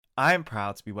I am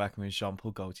proud to be working with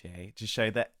Jean-Paul Gaultier to show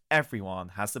that everyone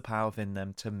has the power within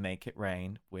them to make it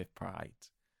rain with pride.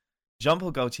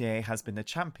 Jean-Paul Gaultier has been a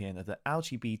champion of the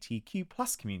LGBTQ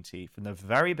plus community from the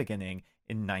very beginning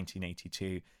in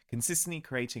 1982, consistently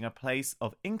creating a place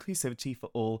of inclusivity for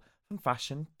all, from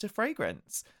fashion to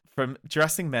fragrance. From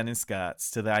dressing men in skirts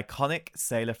to the iconic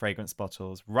Sailor fragrance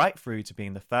bottles, right through to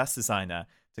being the first designer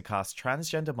to cast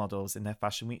transgender models in their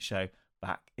Fashion Week show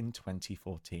back in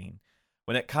 2014.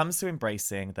 When it comes to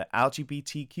embracing the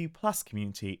LGBTQ plus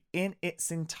community in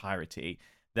its entirety,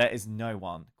 there is no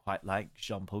one quite like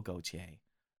Jean-Paul Gaultier.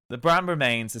 The brand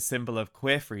remains a symbol of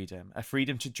queer freedom, a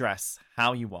freedom to dress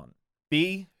how you want,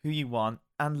 be who you want,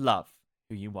 and love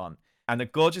who you want. And the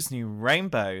gorgeous new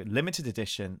rainbow limited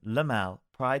edition Lamel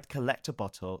Pride Collector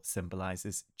bottle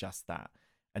symbolises just that.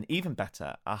 And even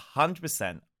better,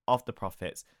 100% of the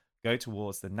profits go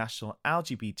towards the National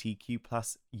LGBTQ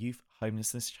plus Youth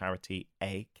Homelessness Charity,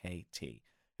 AKT,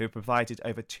 who have provided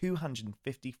over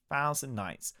 250,000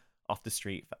 nights off the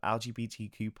street for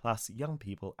LGBTQ plus young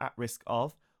people at risk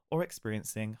of or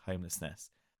experiencing homelessness.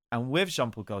 And with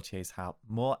Jean-Paul Gaultier's help,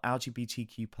 more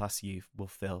LGBTQ plus youth will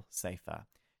feel safer.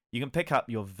 You can pick up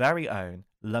your very own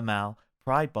Lamel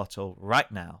Pride bottle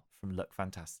right now from Look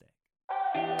Fantastic.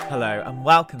 Hello and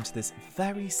welcome to this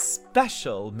very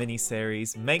special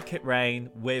mini-series, Make It Rain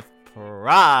with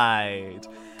Pride.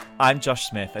 I'm Josh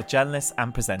Smith, a journalist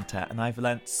and presenter, and I've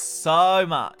learnt so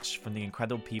much from the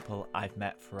incredible people I've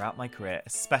met throughout my career,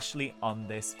 especially on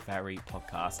this very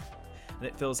podcast. And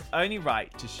it feels only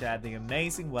right to share the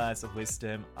amazing words of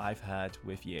wisdom I've heard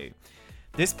with you.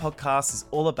 This podcast is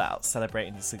all about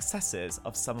celebrating the successes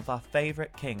of some of our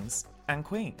favourite kings and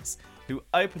queens who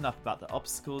open up about the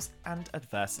obstacles and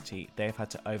adversity they've had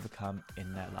to overcome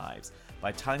in their lives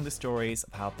by telling the stories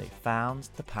of how they found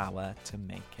the power to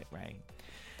make it rain.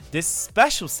 This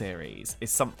special series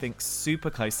is something super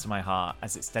close to my heart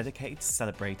as it's dedicated to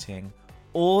celebrating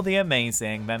all the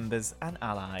amazing members and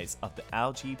allies of the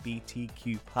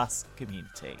LGBTQ plus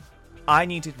community. I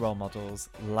needed role models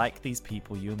like these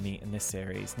people you'll meet in this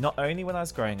series, not only when I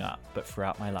was growing up, but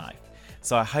throughout my life.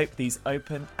 So I hope these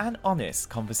open and honest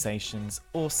conversations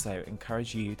also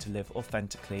encourage you to live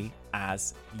authentically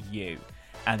as you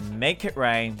and make it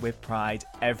rain with pride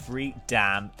every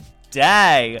damn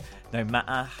day, no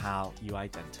matter how you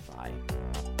identify.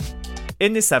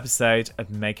 In this episode of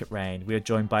Make It Rain, we are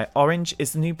joined by Orange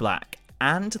is the New Black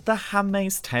and The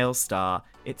Handmaid's Tale star,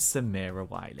 it's Samira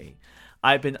Wiley.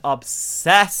 I've been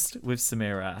obsessed with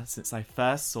Samira since I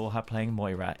first saw her playing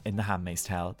Moira in The Handmaid's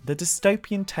Tale, the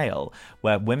dystopian tale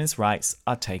where women's rights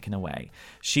are taken away.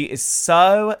 She is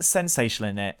so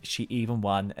sensational in it, she even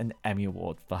won an Emmy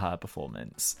Award for her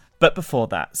performance. But before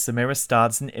that, Samira starred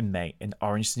as an inmate in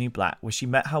Orange is the New Black, where she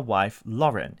met her wife,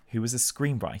 Lauren, who was a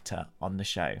screenwriter on the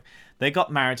show. They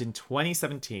got married in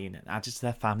 2017 and added to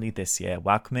their family this year,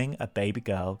 welcoming a baby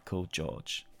girl called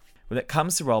George. When it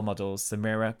comes to role models,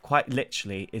 Samira quite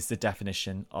literally is the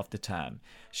definition of the term.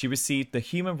 She received the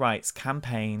Human Rights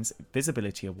Campaign's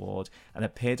Visibility Award and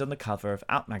appeared on the cover of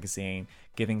Out magazine,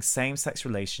 giving same-sex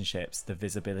relationships the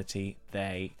visibility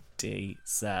they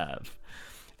deserve.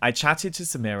 I chatted to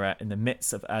Samira in the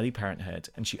midst of early parenthood,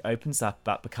 and she opens up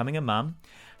about becoming a mum,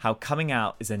 how coming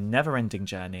out is a never-ending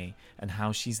journey, and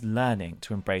how she's learning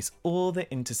to embrace all the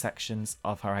intersections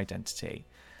of her identity.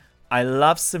 I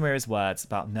love Samira's words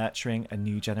about nurturing a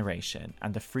new generation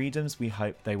and the freedoms we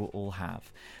hope they will all have.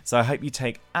 So I hope you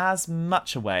take as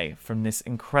much away from this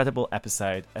incredible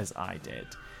episode as I did.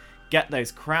 Get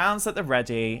those crowns at the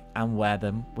ready and wear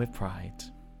them with pride.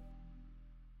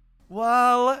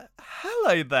 Well,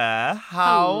 hello there.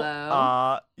 How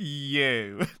are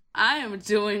you? I am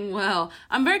doing well.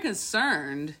 I'm very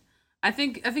concerned. I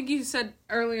think you said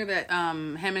earlier that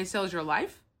Handmaid's Tale is your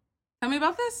life. Tell me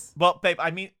about this. Well, babe,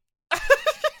 I mean,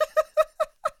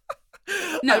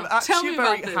 no, I'm actually tell me a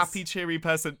very about this. happy, cheery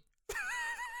person.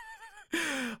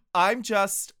 I'm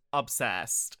just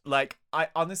obsessed. Like, I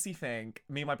honestly think,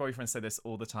 me and my boyfriend say this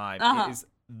all the time, It is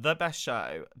the best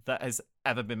show that has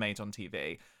ever been made on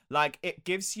TV. Like, it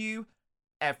gives you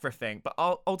everything, but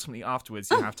ultimately afterwards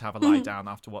you have to have a lie down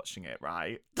after watching it,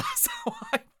 right? That's how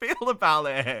I feel about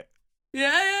it.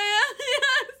 Yeah.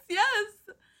 Yes.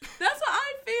 That's what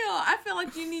I feel. I feel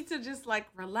like you need to just, like,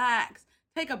 relax,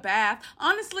 take a bath.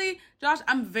 Honestly, Josh,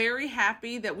 I'm very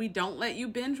happy that we don't let you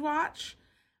binge watch,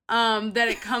 that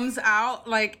it comes out,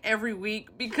 like, every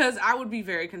week, because I would be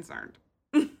very concerned.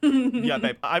 Yeah,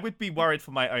 babe, I would be worried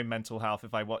for my own mental health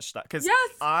if I watched that, because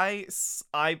Yes.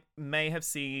 I may have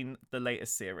seen the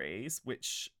latest series,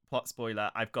 which plot spoiler,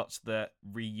 I've got the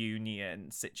reunion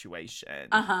situation.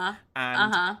 Uh-huh.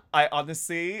 And Uh-huh. I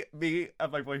honestly, me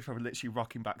and my boyfriend were literally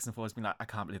rocking backs and forwards, being like, I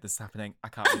can't believe this is happening. I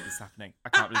can't believe this is happening. I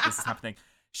can't believe this is happening.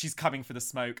 She's coming for the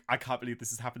smoke. I can't believe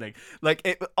this is happening. Like,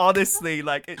 it honestly,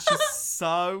 like, it's just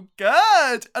so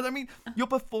good. And I mean, your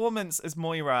performance as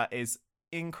Moira is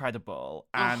incredible.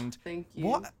 And thank you.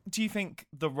 what do you think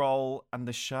the role and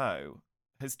the show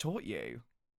has taught you?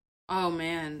 Oh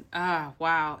man.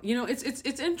 Wow. You know,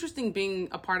 it's interesting being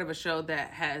a part of a show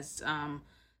that has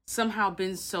somehow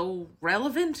been so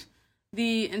relevant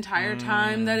the entire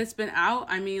time that it's been out.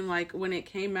 I mean, like when it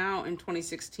came out in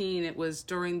 2016, it was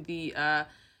during the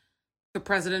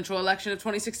presidential election of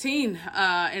 2016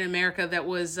 in America. That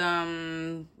was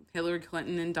Hillary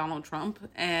Clinton and Donald Trump,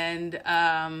 and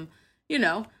you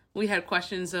know, we had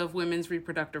questions of women's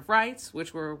reproductive rights,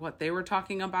 which were what they were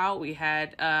talking about. We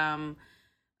had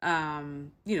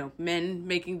you know, men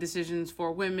making decisions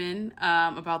for women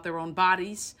about their own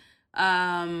bodies.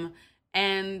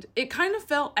 And it kind of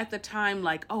felt at the time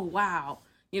like, oh, wow.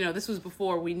 You know, this was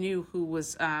before we knew who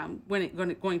was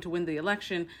going to win the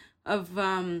election of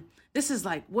this is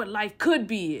like what life could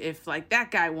be if like that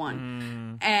guy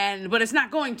won. But it's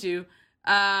not going to.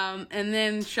 And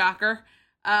then shocker.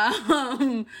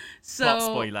 So Plot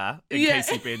spoiler, in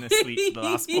case you've been asleep for the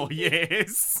last 4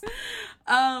 years.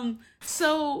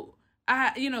 So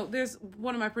you know, there's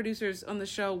one of my producers on the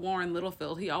show, Warren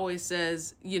Littlefield. He always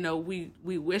says, you know, we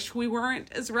wish we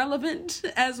weren't as relevant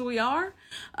as we are.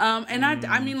 And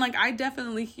I mean, like, I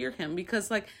definitely hear him, because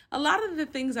like a lot of the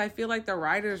things I feel like the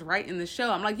writers write in the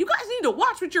show, I'm like, you guys need to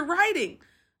watch what you're writing.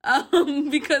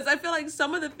 Because I feel like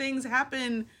some of the things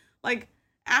happen like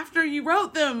after you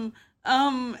wrote them.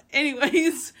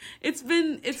 Anyways, it's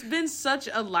been such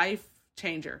a life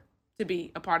changer to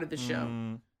be a part of the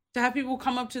show. To have people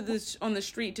come up to this on the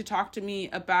street to talk to me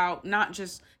about not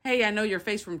just, hey, I know your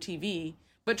face from TV,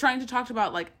 but trying to talk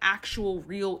about like actual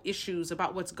real issues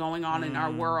about what's going on in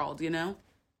our world, you know?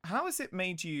 How has it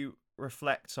made you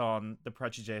reflect on the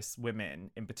prejudice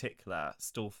women in particular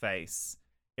still face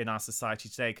in our society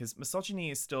today? Because misogyny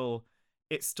is still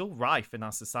rife in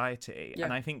our society. Yeah.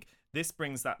 And I think this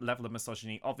brings that level of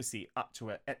misogyny obviously up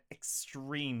to an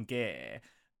extreme gear.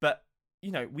 But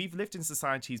you know, we've lived in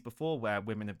societies before where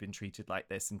women have been treated like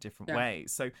this in different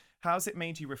ways. So how has it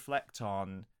made you reflect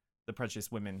on the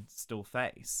prejudice women still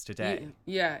face today?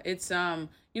 Yeah, it's,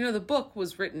 you know, the book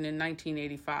was written in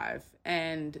 1985,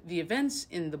 and the events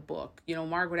in the book, you know,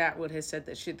 Margaret Atwood has said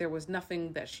that there was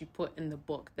nothing that she put in the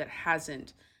book that hasn't,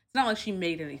 it's not like she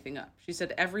made anything up. She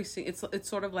said it's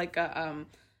sort of like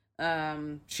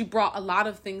she brought a lot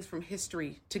of things from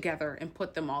history together and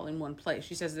put them all in one place.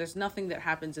 She says there's nothing that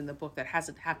happens in the book that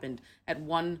hasn't happened at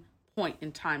one point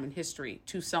in time in history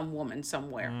to some woman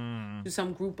somewhere, to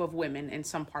some group of women in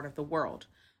some part of the world.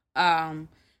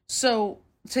 So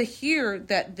to hear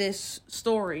that this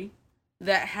story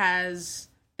that has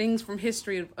things from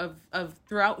history of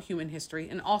throughout human history,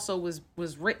 and also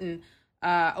was written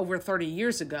over 30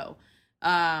 years ago,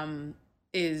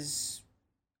 is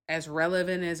as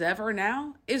relevant as ever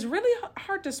now, is really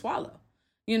hard to swallow.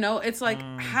 You know, it's like,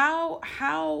 how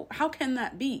can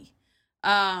that be?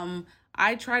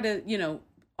 I try to, you know,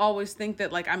 always think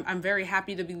that like, I'm very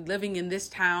happy to be living in this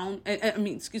town.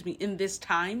 In this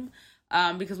time,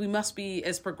 because we must be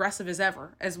as progressive as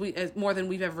ever, as more than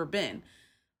we've ever been.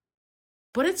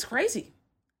 But it's crazy.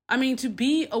 I mean, to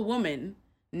be a woman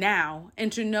now,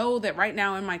 and to know that right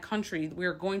now in my country,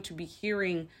 we're going to be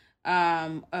hearing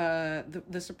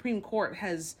the Supreme Court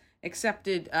has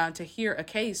accepted to hear a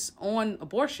case on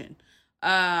abortion.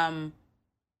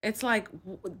 It's like,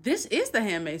 this is The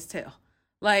Handmaid's Tale.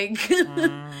 Like,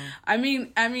 I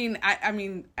mean,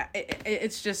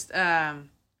 it's just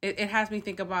it has me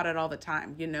think about it all the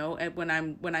time, you know. And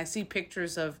when I see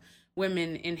pictures of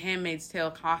women in Handmaid's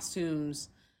Tale costumes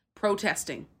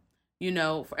protesting, you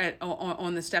know,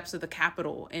 on the steps of the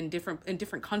Capitol in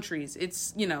different countries,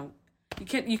 it's, you know, you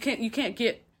can't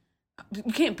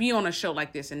be on a show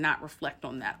like this and not reflect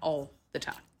on that all the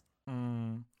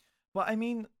time. Well, I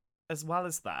mean, as well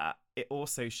as that, it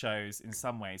also shows in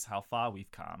some ways how far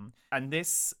we've come. And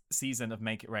this season of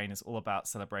Make It Rain is all about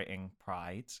celebrating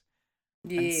Pride.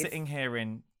 Yes. And sitting here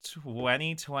in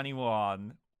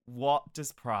 2021, what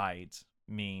does Pride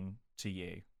mean to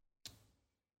you?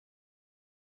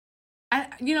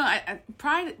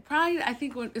 Pride. I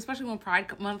think especially when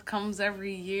Pride Month comes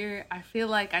every year, I feel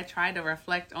like I try to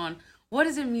reflect on what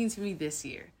does it mean to me this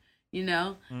year, you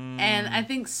know. And I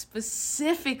think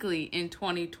specifically in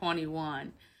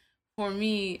 2021, for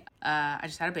me, I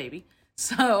just had a baby,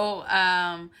 so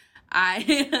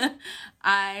I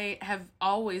I have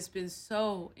always been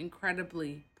so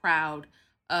incredibly proud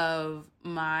of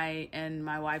my and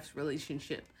my wife's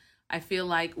relationship. I feel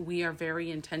like we are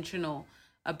very intentional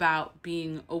about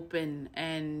being open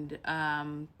and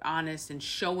honest and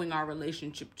showing our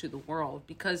relationship to the world,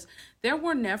 because there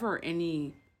were never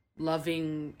any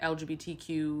loving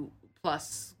LGBTQ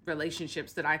plus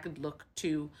relationships that I could look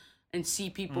to and see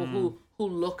people who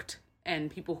looked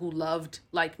and people who loved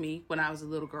like me when I was a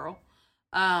little girl.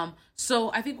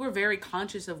 So I think we're very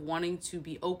conscious of wanting to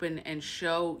be open and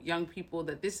show young people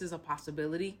that this is a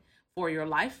possibility for your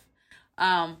life.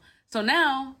 So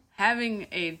now having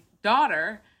a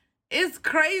daughter is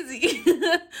crazy.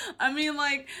 I mean,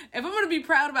 like, if I'm going to be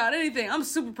proud about anything, I'm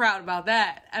super proud about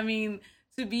that. I mean,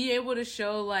 to be able to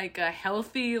show like a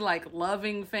healthy, like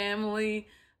loving family,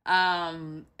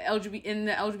 LGBT in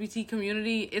the LGBT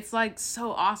community, it's like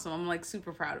so awesome. I'm like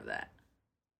super proud of that.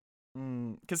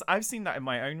 Because I've seen that in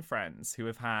my own friends who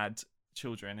have had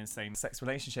children in same-sex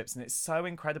relationships, and it's so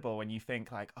incredible when you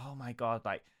think like, oh my God,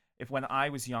 like if when I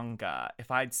was younger,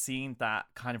 if I'd seen that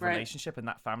kind of relationship and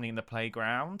that family in the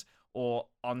playground or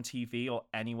on TV or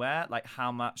anywhere, like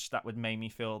how much that would make me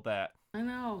feel that I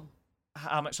know.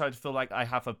 How much I'd feel like I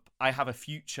have a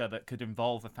future that could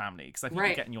involve a family, because I think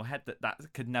you get in your head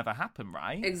that could never happen,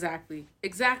 right? Exactly.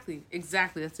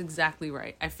 That's exactly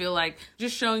right. I feel like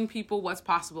just showing people what's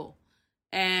possible,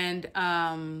 and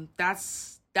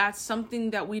that's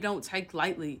something that we don't take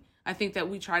lightly. I think that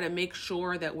we try to make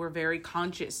sure that we're very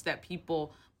conscious that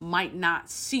people might not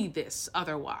see this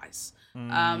otherwise.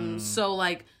 So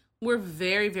like, we're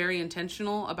very, very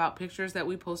intentional about pictures that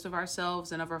we post of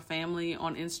ourselves and of our family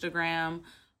on Instagram,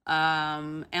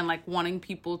 and like wanting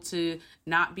people to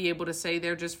not be able to say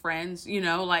they're just friends, you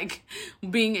know, like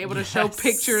being able to show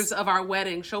pictures of our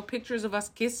wedding, show pictures of us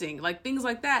kissing, like things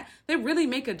like that. They really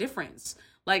make a difference.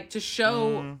 Like to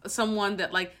show someone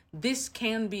that like this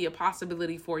can be a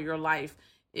possibility for your life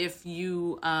if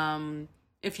you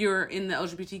if you're in the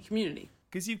LGBT community.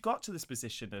 Because you've got to this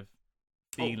position of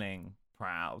feeling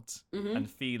proud and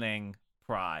feeling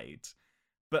pride,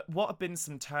 but what have been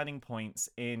some turning points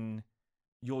in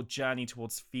your journey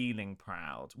towards feeling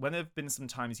proud? When there have been some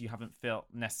times you haven't felt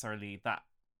necessarily that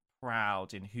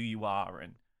proud in who you are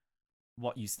and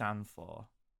what you stand for?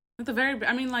 At the very,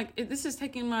 I mean, like this is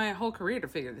taking my whole career to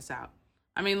figure this out.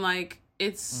 I mean, like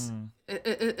it's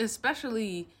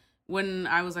especially when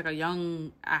I was like a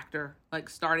young actor,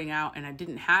 like starting out, and I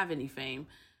didn't have any fame.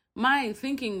 My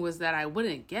thinking was that I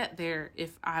wouldn't get there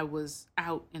if I was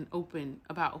out and open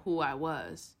about who I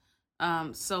was.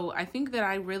 So I think that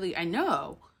I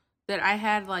know that I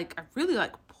really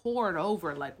like poured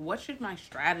over, like, what should my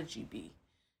strategy be,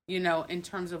 you know, in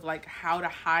terms of like how to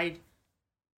hide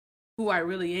who I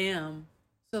really am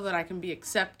so that I can be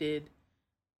accepted.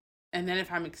 And then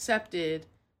if I'm accepted,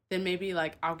 then maybe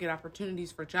like I'll get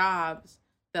opportunities for jobs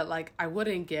that like I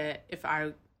wouldn't get if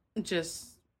I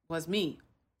just was me.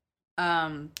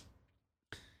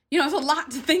 You know, it's a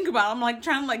lot to think about. I'm like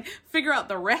trying to like figure out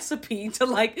the recipe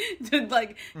to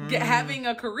get having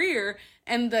a career,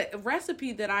 and the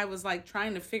recipe that I was like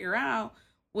trying to figure out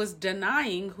was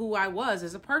denying who I was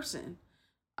as a person.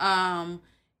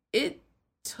 It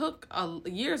took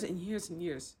years and years and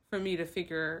years for me to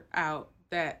figure out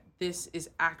that this is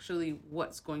actually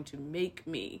what's going to make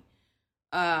me,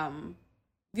 you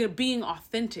know, being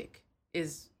authentic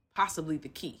is possibly the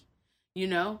key. You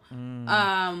know?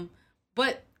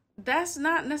 But that's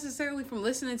not necessarily from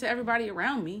listening to everybody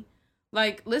around me.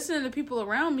 Like, listening to people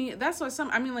around me, that's what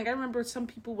I remember some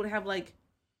people would have, like,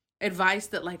 advice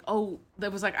that, like,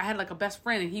 that was, like, I had, like, a best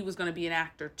friend, and he was going to be an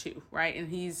actor, too, right? And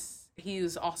he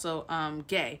was also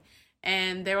gay.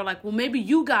 And they were like, well, maybe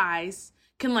you guys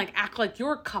can, like, act like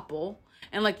you're a couple,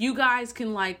 and, like, you guys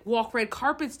can, like, walk red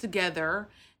carpets together,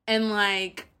 and,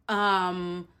 like,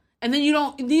 and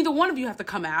then neither one of you have to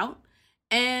come out,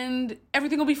 and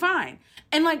everything will be fine.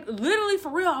 And like literally for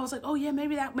real, I was like, oh yeah,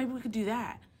 maybe we could do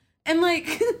that. And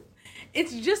like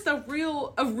it's just a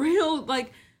real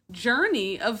like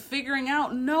journey of figuring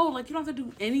out, no, like you don't have to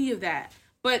do any of that.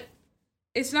 But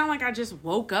it's not like I just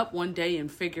woke up one day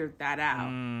and figured that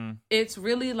out. It's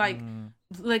really like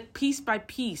piece by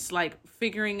piece, like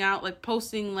figuring out, like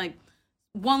posting like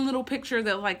one little picture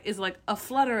that like is like a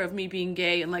flutter of me being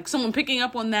gay, and like someone picking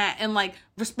up on that and like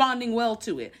responding well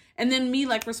to it, and then me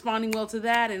like responding well to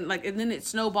that, and then it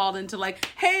snowballed into like,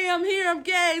 hey, I'm here, I'm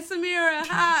gay, Samira,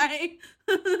 hi.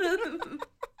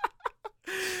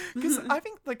 Because I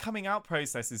think the coming out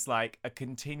process is like a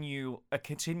continual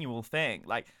thing.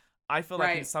 Like I feel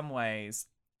like in some ways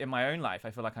in my own life,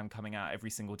 I feel like I'm coming out every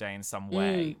single day in some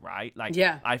way, right? Like,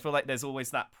 Yeah. I feel like there's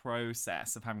always that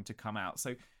process of having to come out.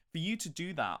 So for you to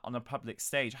do that on a public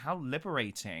stage, how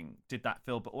liberating did that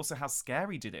feel? But also, how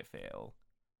scary did it feel?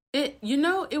 It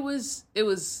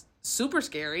was super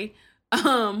scary.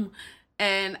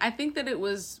 And I think that it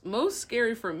was most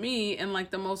scary for me and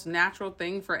like the most natural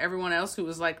thing for everyone else who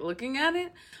was like looking at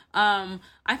it.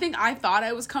 I think I thought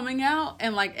I was coming out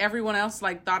and like everyone else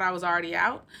like thought I was already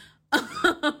out.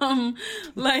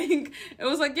 Like it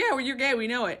was like, yeah, well, you're gay, we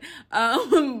know it.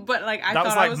 But like that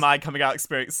was like my coming out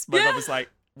experience. My mum was like,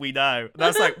 we know. And I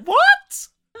was like, what?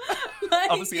 Like,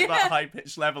 obviously at that high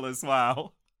pitched level as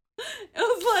well. It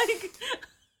was like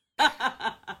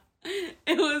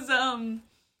it was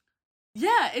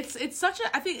yeah, it's such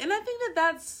a I think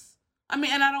that's I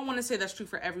mean, and I don't want to say that's true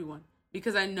for everyone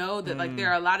because I know that like there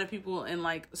are a lot of people in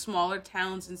like smaller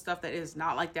towns and stuff that is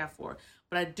not like that for.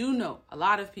 But I do know a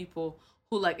lot of people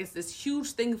who like it's this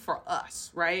huge thing for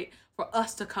us, right? For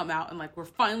us to come out and like we're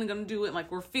finally gonna do it, and,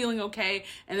 like we're feeling okay,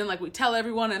 and then like we tell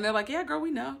everyone, and they're like, "Yeah, girl,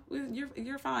 we know,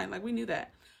 you're fine, like we knew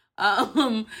that."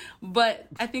 But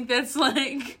I think that's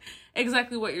like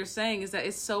exactly what you're saying is that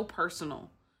it's so personal,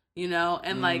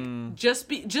 and like just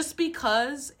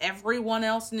because everyone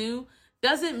else knew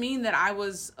doesn't mean that I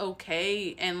was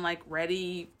okay and like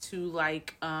ready to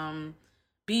like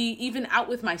be even out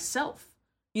with myself.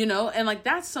 And like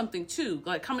that's something too,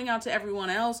 like coming out to everyone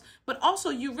else, but also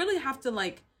you really have to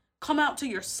like come out to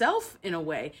yourself in a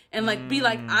way and like be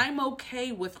like, I'm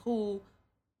okay with who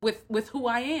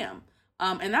I am.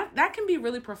 And that can be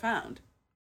really profound.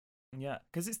 Yeah,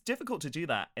 because it's difficult to do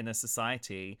that in a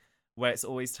society where it's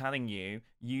always telling you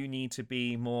need to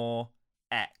be more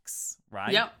X,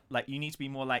 right? Yep. Like you need to be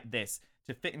more like this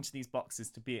to fit into these boxes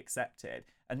to be accepted.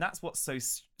 And that's what's so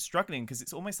struggling, because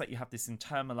it's almost like you have this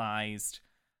internalized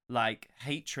like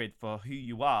hatred for who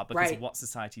you are because of what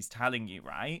society's telling you,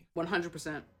 right?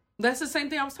 100%. That's the same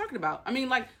thing I was talking about. I mean,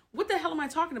 like, what the hell am I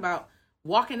talking about?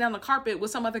 Walking down the carpet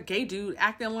with some other gay dude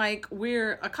acting like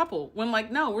we're a couple when like,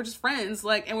 no, we're just friends,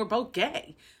 like, and we're both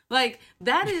gay. Like,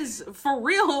 that is for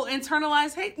real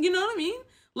internalized hate. You know what I mean?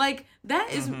 Like,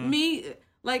 that is me,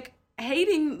 like,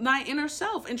 hating my inner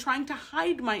self and trying to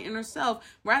hide my inner self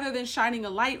rather than shining a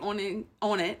light on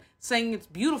it, saying it's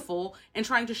beautiful and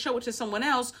trying to show it to someone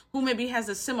else who maybe has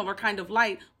a similar kind of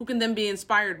light who can then be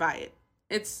inspired by it.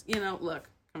 It's, look,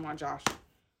 come on, Josh.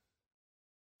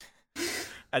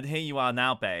 And here you are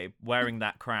now, babe, wearing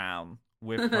that crown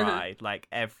with pride, like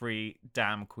every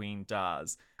damn queen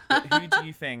does. But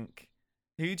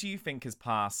who do you think has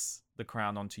passed the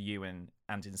crown on to you and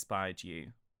inspired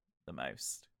you the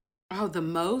most? Oh, the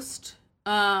most?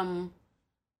 Oh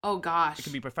gosh. It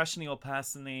can be professionally or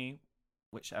personally,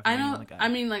 whichever I you know. want to go. I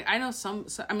mean, like, I know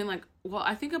well,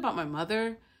 I think about my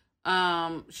mother.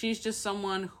 She's just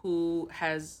someone who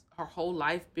has her whole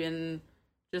life been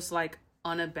just like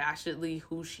unabashedly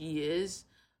who she is.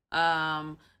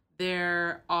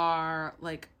 There's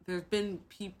been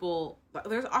people,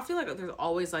 I feel like there's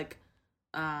always like,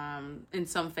 in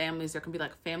some families, there can be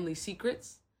like family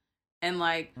secrets. And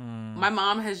like my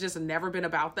mom has just never been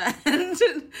about that.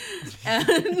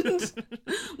 And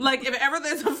like if ever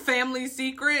there's a family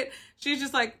secret, she's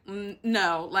just like,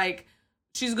 no, like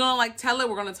she's gonna like tell it.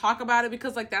 We're gonna talk about it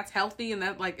because like that's healthy and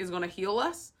that like is gonna heal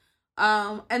us.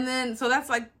 And then so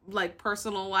that's like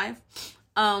personal life.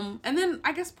 And then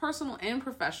I guess personal and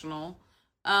professional.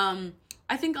 I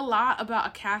think a lot about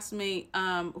a castmate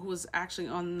who was actually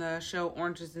on the show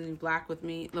Orange Is the New Black with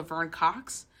me, Laverne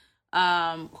Cox.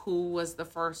 Who was the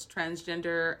first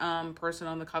transgender person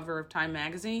on the cover of Time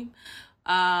magazine.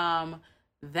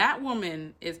 That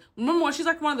woman is, number one, she's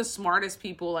like one of the smartest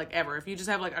people like ever. If you just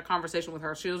have like a conversation with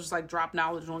her, she'll just like drop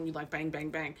knowledge on you like bang,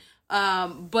 bang, bang.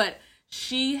 But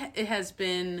she has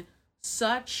been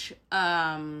such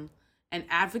an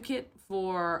advocate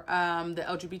for the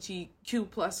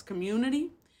LGBTQ plus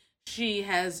community. She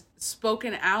has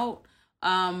spoken out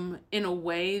in a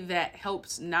way that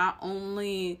helps not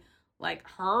only like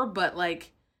her, but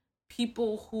like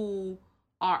people who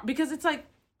are, because it's like,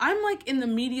 I'm like in the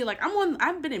media, like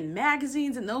I've been in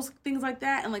magazines and those things like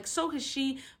that. And like, so has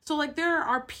she. So like, there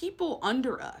are people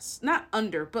under us, not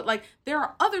under, but like there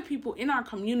are other people in our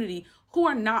community who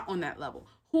are not on that level,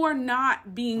 who are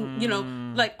not being,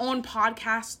 like on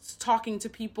podcasts, talking to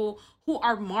people who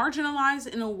are marginalized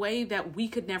in a way that we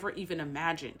could never even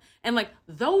imagine. And like,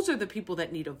 those are the people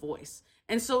that need a voice.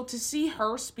 And so to see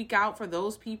her speak out for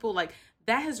those people, like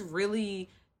that has really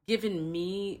given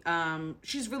me,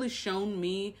 she's really shown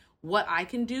me what I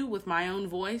can do with my own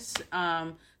voice. So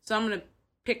I'm going to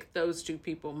pick those two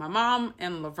people, my mom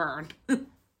and Laverne.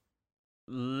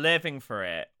 living for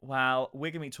it. Well,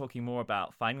 we're going to be talking more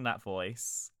about finding that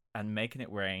voice and making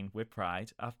it rain with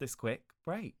pride after this quick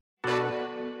break.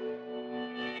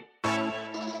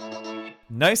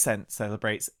 No Scent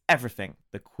celebrates everything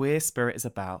the queer spirit is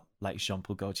about, like Jean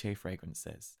Paul Gaultier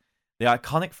fragrances. The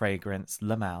iconic fragrance,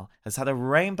 Lamel, has had a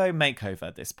rainbow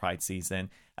makeover this Pride season,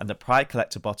 and the Pride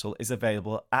Collector bottle is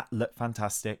available at Look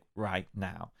Fantastic right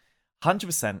now.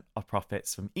 100% of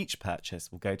profits from each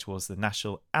purchase will go towards the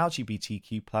National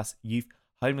LGBTQ+ Youth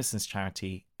Homelessness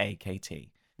Charity, AKT.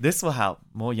 This will help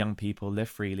more young people live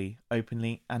freely,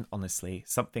 openly, and honestly,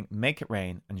 something Make It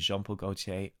Rain and Jean Paul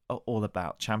Gaultier are all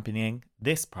about championing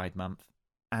this Pride Month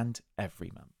and every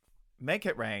month. Make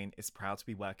It Rain is proud to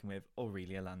be working with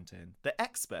Aurelia London, the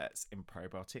experts in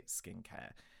probiotic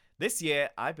skincare. This year,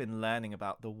 I've been learning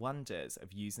about the wonders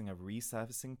of using a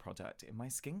resurfacing product in my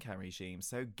skincare regime,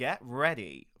 so get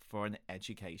ready for an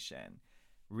education.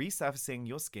 Resurfacing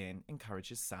your skin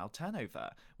encourages cell turnover,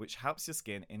 which helps your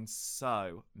skin in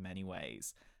so many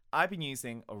ways. I've been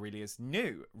using Aurelia's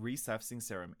new resurfacing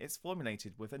serum. It's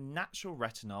formulated with a natural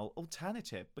retinol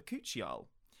alternative, bakuchiol.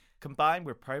 Combined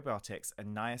with probiotics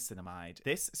and niacinamide,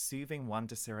 this soothing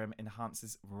wonder serum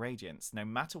enhances radiance no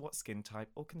matter what skin type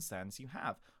or concerns you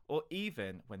have, or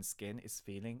even when skin is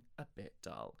feeling a bit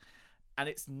dull. And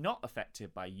it's not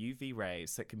affected by UV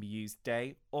rays, so it can be used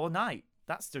day or night.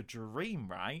 That's the dream,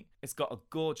 right? It's got a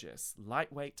gorgeous,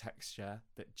 lightweight texture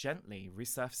that gently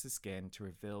resurfaces skin to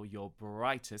reveal your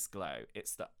brightest glow.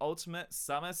 It's the ultimate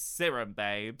summer serum,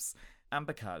 babes. And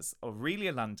because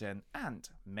Aurelia London and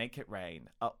Make It Rain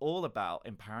are all about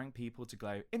empowering people to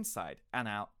glow inside and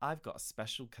out, I've got a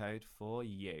special code for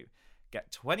you.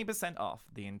 Get 20% off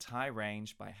the entire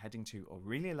range by heading to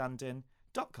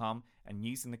aurelialondon.com and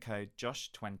using the code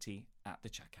JOSH20 at the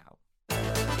checkout.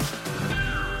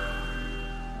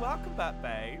 Welcome back,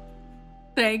 babe.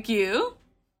 Thank you.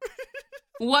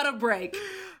 What a break.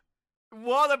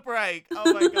 What a break.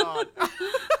 Oh my God.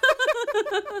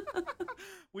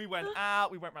 We went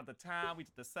out, we went around the town, we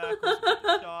did the circles, we did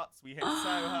the shots, we hit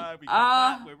Soho, we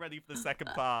got back, we're ready for the second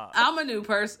part. I'm a new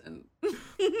person.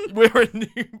 We're a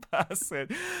new person.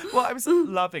 What I was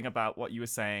loving about what you were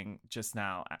saying just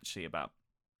now, actually, about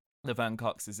Laverne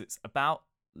Cox, is it's about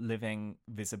living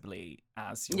visibly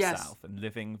as yourself and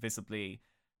living visibly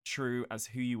true as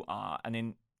who you are. And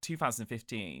in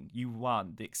 2015, you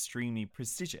won the extremely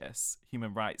prestigious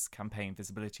Human Rights Campaign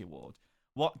Visibility Award.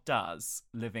 What does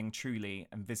living truly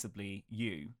and visibly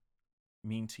you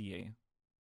mean to you?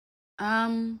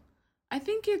 I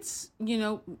think it's,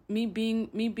 me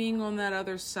being on that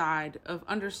other side of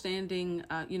understanding,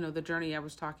 the journey I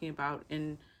was talking about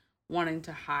in wanting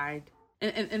to hide.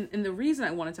 And the reason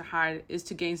I wanted to hide is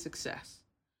to gain success,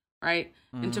 right?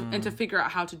 And to figure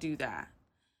out how to do that.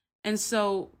 And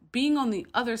so being on the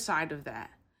other side of that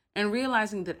and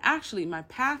realizing that actually my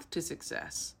path to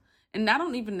success, and I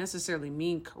don't even necessarily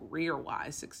mean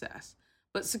career-wise success,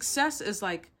 but success is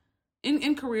like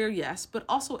in career, yes, but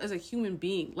also as a human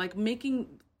being, like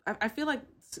I feel like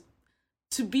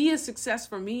to be a success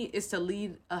for me is to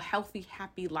lead a healthy,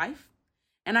 happy life.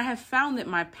 And I have found that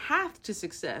my path to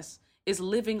success is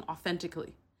living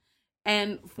authentically.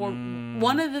 And for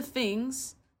one of the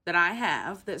things that I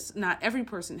have that's not every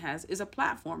person has is a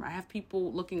platform. I have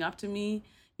people looking up to me.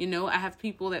 I have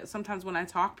people that sometimes when I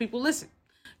talk, people listen.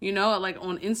 Like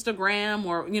on Instagram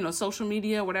or, social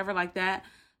media, whatever like that.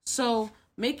 So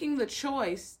making the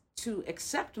choice to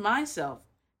accept myself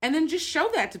and then just show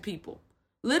that to people.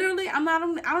 Literally, I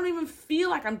don't even feel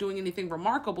like I'm doing anything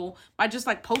remarkable by just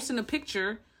like posting a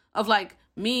picture of like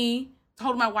me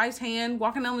holding my wife's hand,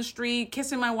 walking down the street,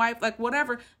 kissing my wife, like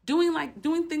whatever. Doing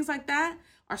things like that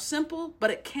are simple,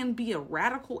 but it can be a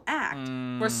radical act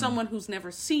for someone who's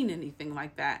never seen anything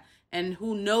like that. And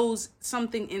who knows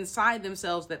something inside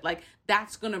themselves that like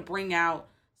that's going to bring out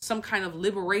some kind of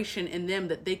liberation in them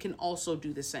that they can also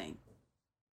do the same.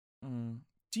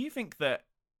 Do you think that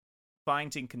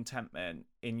finding contentment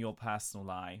in your personal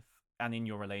life and in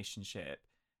your relationship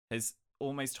has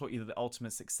almost taught you that the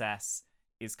ultimate success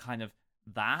is kind of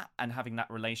that and having that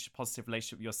positive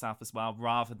relationship with yourself as well,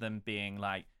 rather than being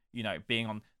like, being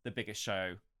on the biggest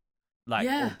show,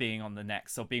 or being on the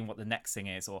next, or being what the next thing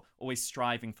is, or always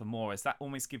striving for more? Has that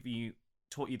almost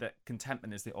taught you that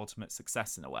contentment is the ultimate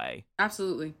success in a way?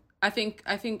 Absolutely. I think,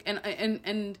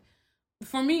 and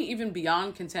for me, even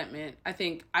beyond contentment, I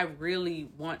think I really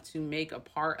want to make a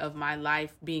part of my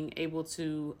life being able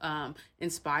to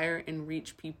inspire and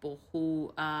reach people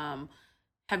who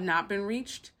have not been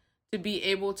reached, to be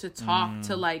able to talk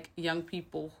to like young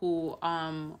people who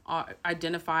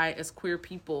identify as queer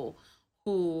people,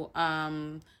 who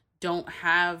don't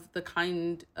have the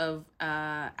kind of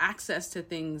access to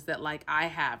things that like I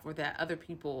have, or that other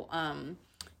people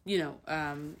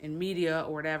in media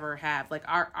or whatever have. Like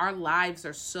our lives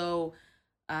are so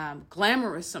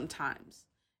glamorous sometimes,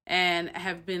 and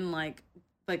have been like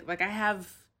I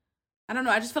have, I don't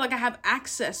know, I just feel like I have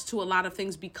access to a lot of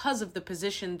things because of the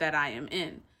position that I am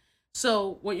in.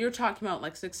 So what you're talking about,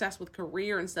 like success with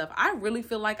career and stuff, I really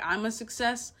feel like I'm a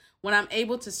success when I'm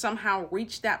able to somehow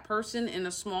reach that person in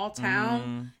a small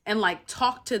town and like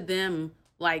talk to them,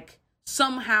 like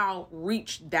somehow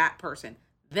reach that person.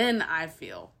 Then I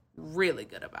feel really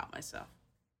good about myself.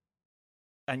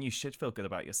 And you should feel good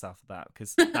about yourself for that,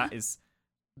 because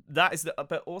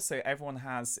but also everyone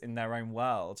has in their own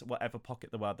world, whatever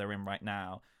pocket the world they're in right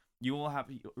now, you all have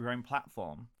your own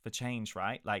platform for change,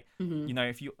 right? Like,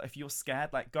 if you're scared,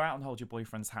 like, go out and hold your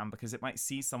boyfriend's hand, because it might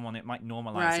see someone, it might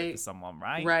normalize it for someone,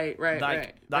 right?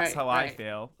 Right. That's how I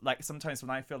feel. Like, sometimes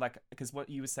when I feel like, because what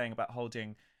you were saying about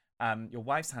holding your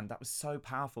wife's hand, that was so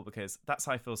powerful, because that's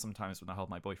how I feel sometimes when I hold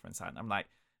my boyfriend's hand. I'm like,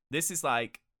 this is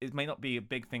like, it may not be a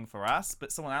big thing for us,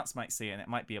 but someone else might see it, and it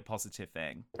might be a positive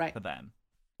thing for them.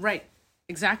 Right.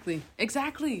 Exactly. It's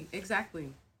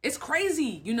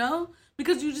crazy,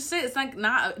 because you just say it's like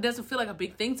it doesn't feel like a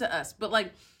big thing to us. But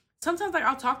like sometimes like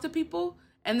I'll talk to people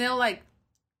and they'll like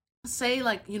say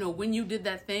like, when you did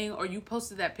that thing or you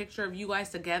posted that picture of you guys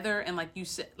together, and like you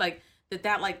said like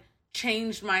that like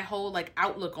changed my whole like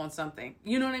outlook on something.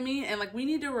 You know what I mean? And like we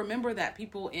need to remember that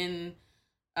people in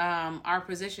our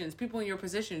positions, people in your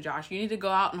position, Josh, you need to go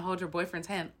out and hold your boyfriend's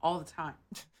hand all the time.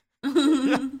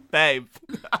 Babe,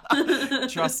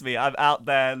 trust me, I'm out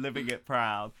there living it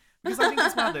proud. Because I think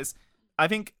as well, I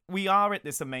think we are at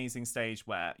this amazing stage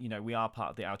where, we are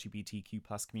part of the LGBTQ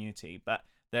plus community, but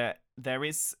there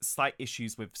is slight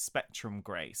issues with spectrum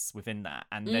grace within that,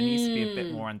 and there needs to be a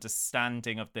bit more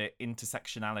understanding of the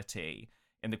intersectionality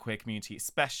in the queer community,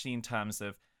 especially in terms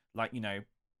of like,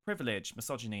 privilege,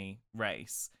 misogyny,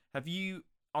 race. Have you,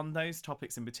 on those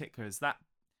topics in particular, is that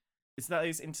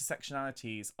those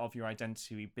intersectionalities of your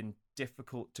identity been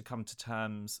difficult to come to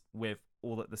terms with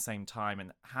all at the same time,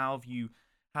 and how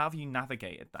have you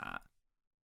navigated that?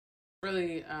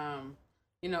 Really, and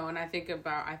I think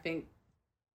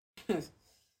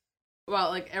well,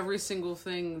 like every single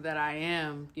thing that I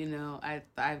am,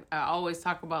 I always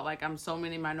talk about like I'm so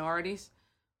many minorities.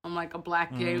 I'm like a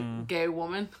black gay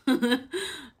woman,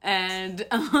 and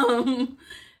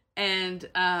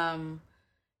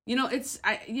it's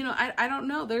I don't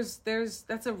know.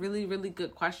 That's a really, really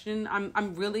good question.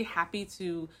 I'm really happy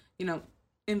to,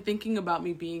 in thinking about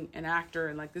me being an actor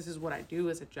and like this is what I do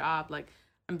as a job, like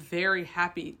I'm very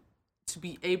happy to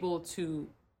be able to,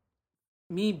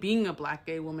 me being a black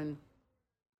gay woman,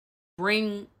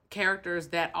 bring characters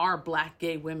that are black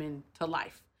gay women to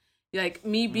life. Like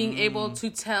me being able to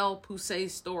tell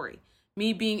Pusey's story,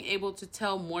 me being able to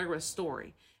tell Moira's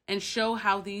story, and show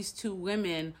how these two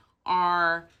women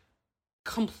are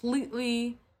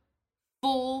completely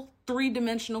full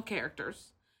 3-dimensional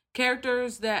characters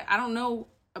that I don't know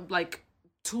like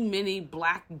too many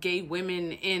black gay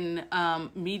women in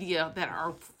media that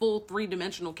are full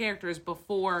 3-dimensional characters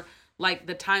before like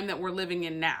the time that we're living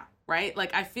in now, right?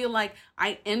 Like I feel like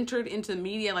I entered into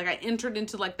media, like I entered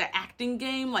into like the acting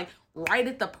game like right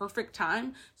at the perfect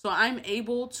time, so I'm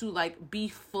able to like be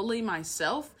fully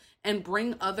myself and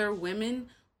bring other women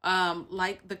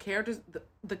like the characters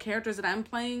that I'm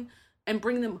playing, and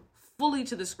bring them fully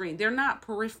to the screen. They're not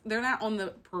on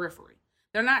the periphery.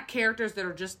 They're not characters that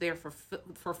are just there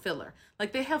for filler.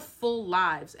 Like they have full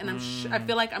lives, and I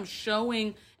feel like I'm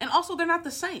showing. And also, they're not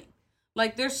the same.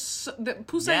 Like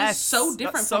Pusey is so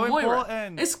different from Moira.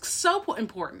 Important. It's so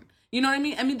important. You know what I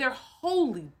mean? I mean, they're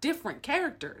wholly different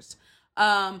characters.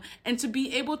 And to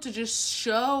be able to just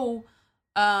show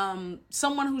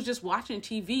someone who's just watching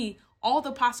TV all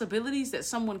the possibilities that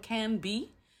someone can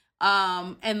be,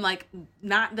 and like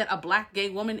not that a black gay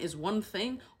woman is one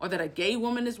thing, or that a gay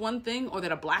woman is one thing, or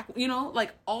that a black,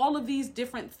 like all of these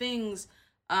different things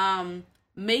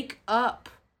make up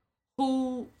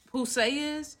who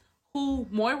Pusey is, who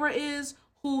Moira is,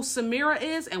 who Samira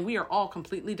is, and we are all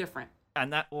completely different.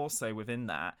 And that also within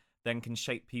that then can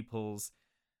shape people's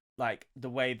like the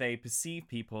way they perceive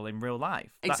people in real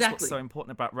life. That's what's so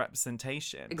important about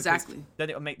representation. Exactly. Then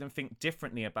it will make them think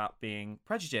differently about being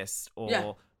prejudiced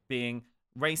or being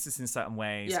racist in certain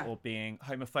ways or being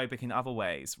homophobic in other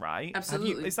ways, right?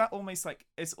 Absolutely. Is that almost like,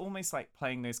 it's almost like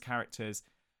playing those characters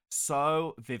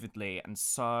so vividly and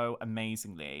so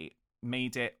amazingly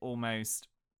made it almost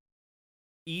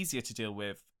easier to deal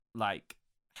with like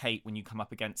hate when you come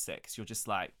up against it, because you're just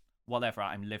like, whatever,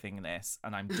 I'm living this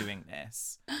and I'm doing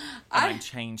this and I'm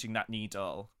changing that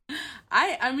needle.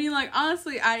 I mean, like,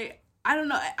 honestly, I don't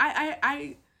know.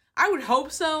 I would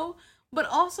hope so, but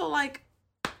also, like,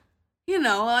 you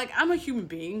know, like, I'm a human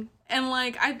being, and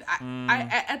like I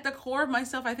at the core of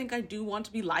myself, I think I do want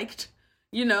to be liked.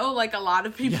 You know, like a lot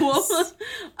of people. Yes.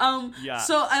 Yeah.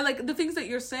 So I like the things that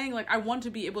you're saying, like I want to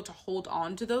be able to hold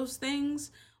on to those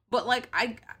things, but like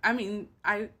I mean,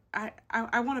 I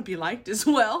want to be liked as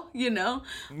well, you know?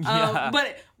 Yeah.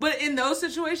 But in those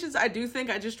situations, I do think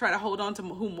I just try to hold on to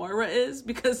who Moira is,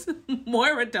 because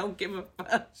Moira don't give a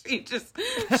fuck. She's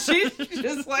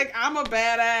just like, I'm a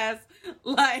badass.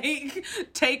 Like,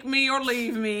 take me or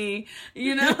leave me,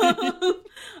 you know?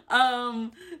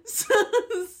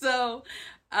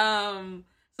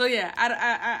 So yeah,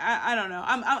 I don't know.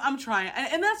 I'm trying,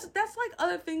 and that's like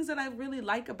other things that I really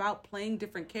like about playing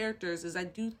different characters is I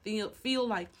do feel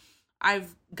like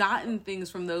I've gotten things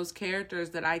from those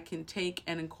characters that I can take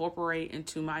and incorporate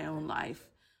into my own life.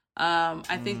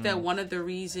 I think that one of the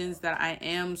reasons that I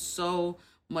am so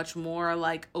much more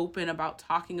like open about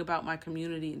talking about my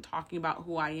community and talking about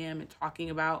who I am and talking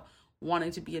about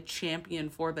wanting to be a champion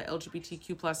for the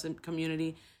LGBTQ plus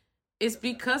community is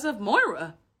because of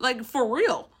Moira. Like, for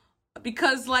real.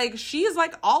 Because like she is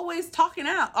like always talking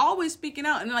out, always speaking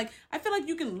out. And like I feel like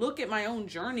you can look at my own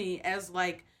journey as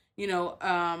like, you know,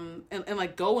 and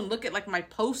like go and look at like my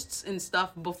posts and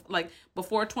stuff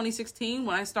before 2016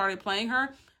 when I started playing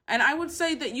her. And I would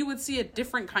say that you would see a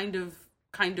different kind of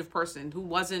person who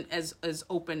wasn't as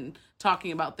open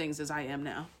talking about things as I am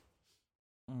now.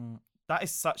 That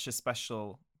is such a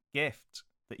special gift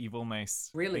that you've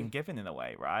almost been given in a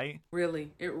way, right?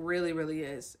 Really. It really, really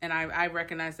is. And I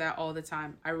recognize that all the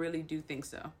time. I really do think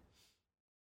so.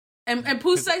 And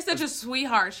Pusey's such a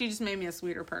sweetheart. She just made me a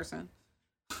sweeter person.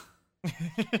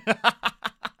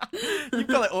 You've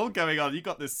got it all going on. You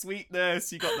got the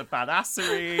sweetness, you got the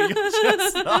badassery. You're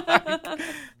just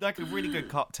like a really good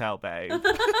cocktail, babe.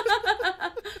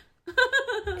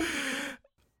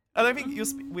 And I think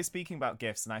we're speaking about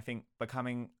gifts, and I think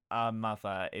becoming a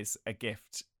mother is a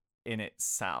gift in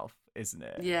itself, isn't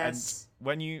it? Yes. And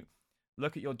when you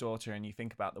look at your daughter and you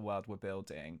think about the world we're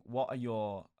building, what are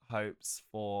your hopes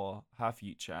for her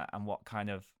future, and what kind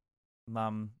of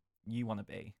mum you want to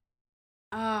be?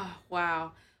 Oh,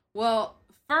 wow. Well,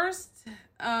 first,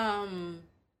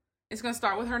 it's going to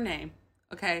start with her name,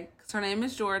 okay? Because her name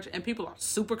is George, and people are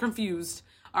super confused.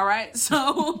 All right,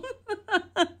 so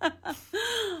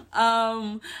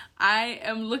I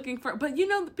am looking for, but you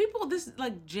know, people, this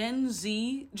like Gen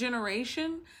Z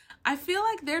generation, I feel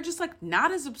like they're just like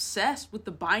not as obsessed with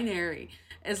the binary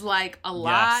as like a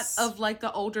lot of like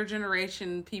the older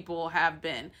generation people have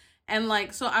been. And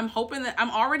like, so I'm hoping that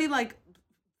I'm already like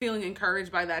feeling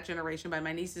encouraged by that generation, by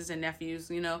my nieces and nephews,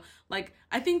 you know, like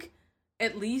I think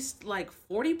at least like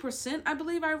 40%, I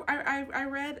believe I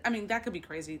read. I mean, that could be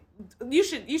crazy. You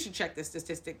should check this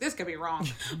statistic. This could be wrong.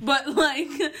 But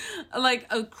like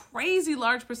a crazy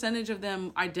large percentage of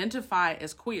them identify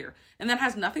as queer. And that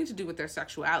has nothing to do with their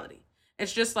sexuality.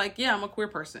 It's just like, yeah, I'm a queer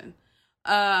person.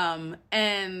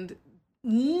 And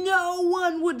no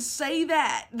one would say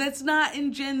that. That's not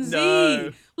in Gen Z.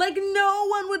 No. Like no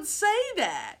one would say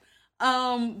that.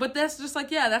 But that's just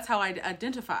like, yeah, that's how I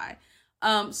identify.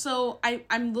 So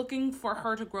I'm looking for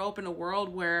her to grow up in a world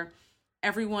where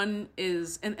everyone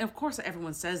is, and of course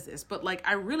everyone says this, but like,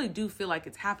 I really do feel like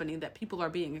it's happening, that people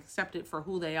are being accepted for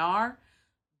who they are,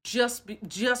 just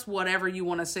whatever you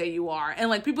want to say you are. And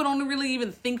like, people don't really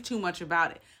even think too much about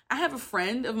it. I have a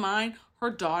friend of mine, her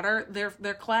daughter,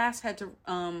 their class had to,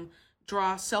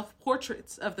 draw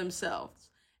self-portraits of themselves.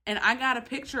 And I got a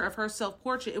picture of her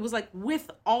self-portrait. It was like with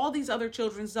all these other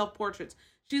children's self-portraits.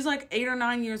 She's like 8 or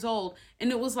 9 years old. And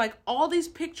it was like all these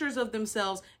pictures of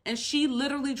themselves. And she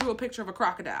literally drew a picture of a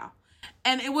crocodile.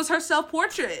 And it was her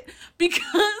self-portrait.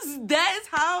 Because that is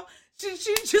how she's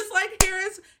just like,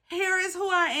 here is who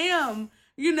I am.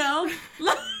 You know?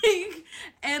 Like,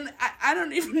 and I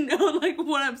don't even know like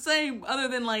what I'm saying other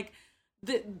than like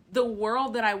the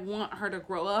world that I want her to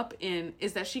grow up in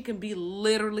is that she can be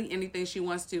literally anything she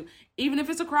wants to, even if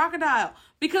it's a crocodile,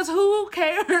 because who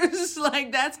cares?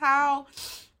 Like, that's how,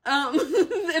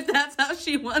 if that's how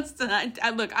she wants to,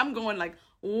 I look, I'm going like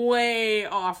way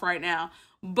off right now,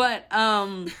 but,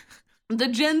 the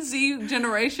Gen Z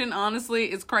generation,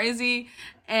 honestly, is crazy,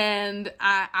 and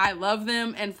I love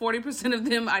them, and 40% of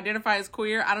them identify as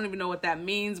queer. I don't even know what that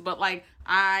means, but like,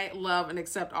 I love and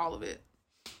accept all of it.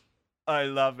 I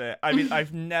love it. I mean,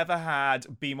 I've never had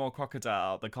Be More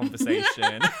Crocodile, the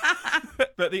conversation.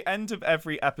 But at the end of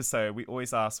every episode, we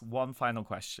always ask one final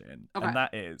question. Okay. And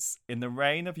that is, in the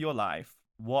reign of your life,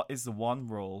 what is the one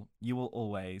rule you will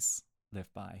always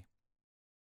live by?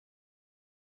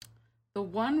 The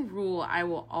one rule I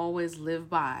will always live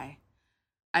by,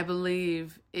 I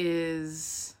believe,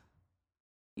 is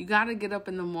you got to get up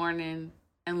in the morning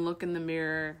and look in the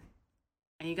mirror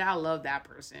and you got to love that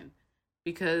person.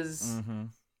 Because,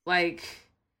 like,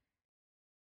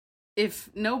 if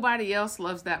nobody else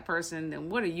loves that person, then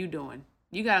what are you doing?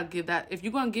 You got to give that. If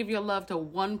you're going to give your love to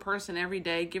one person every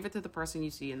day, give it to the person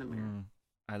you see in the mirror.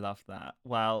 I love that.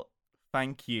 Well,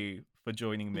 thank you for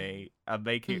joining me and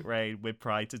Make It Rain with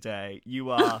Pride today. You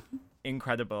are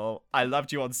incredible. I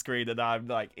loved you on screen and I'm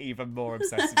like even more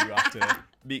obsessed with you after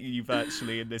meeting you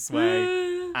virtually in this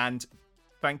way. And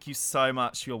thank you so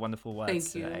much for your wonderful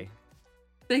words today.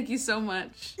 Thank you so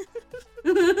much.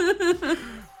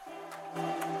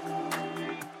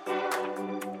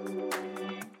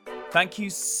 Thank you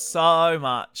so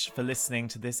much for listening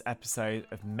to this episode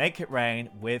of Make It Rain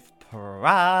with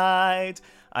Pride.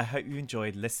 I hope you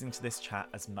enjoyed listening to this chat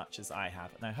as much as I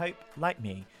have. And I hope, like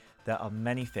me, there are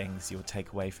many things you'll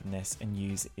take away from this and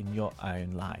use in your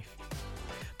own life.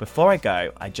 Before I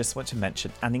go, I just want to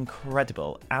mention an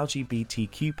incredible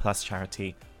LGBTQ+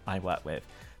 charity I work with.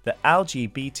 The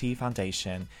LGBT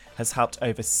Foundation has helped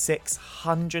over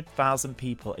 600,000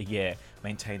 people a year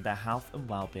maintain their health and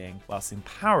well-being whilst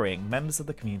empowering members of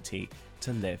the community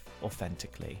to live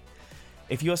authentically.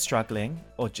 If you're struggling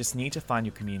or just need to find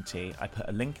your community, I put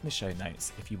a link in the show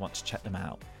notes if you want to check them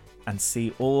out and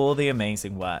see all the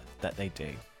amazing work that they do.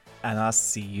 And I'll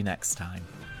see you next time.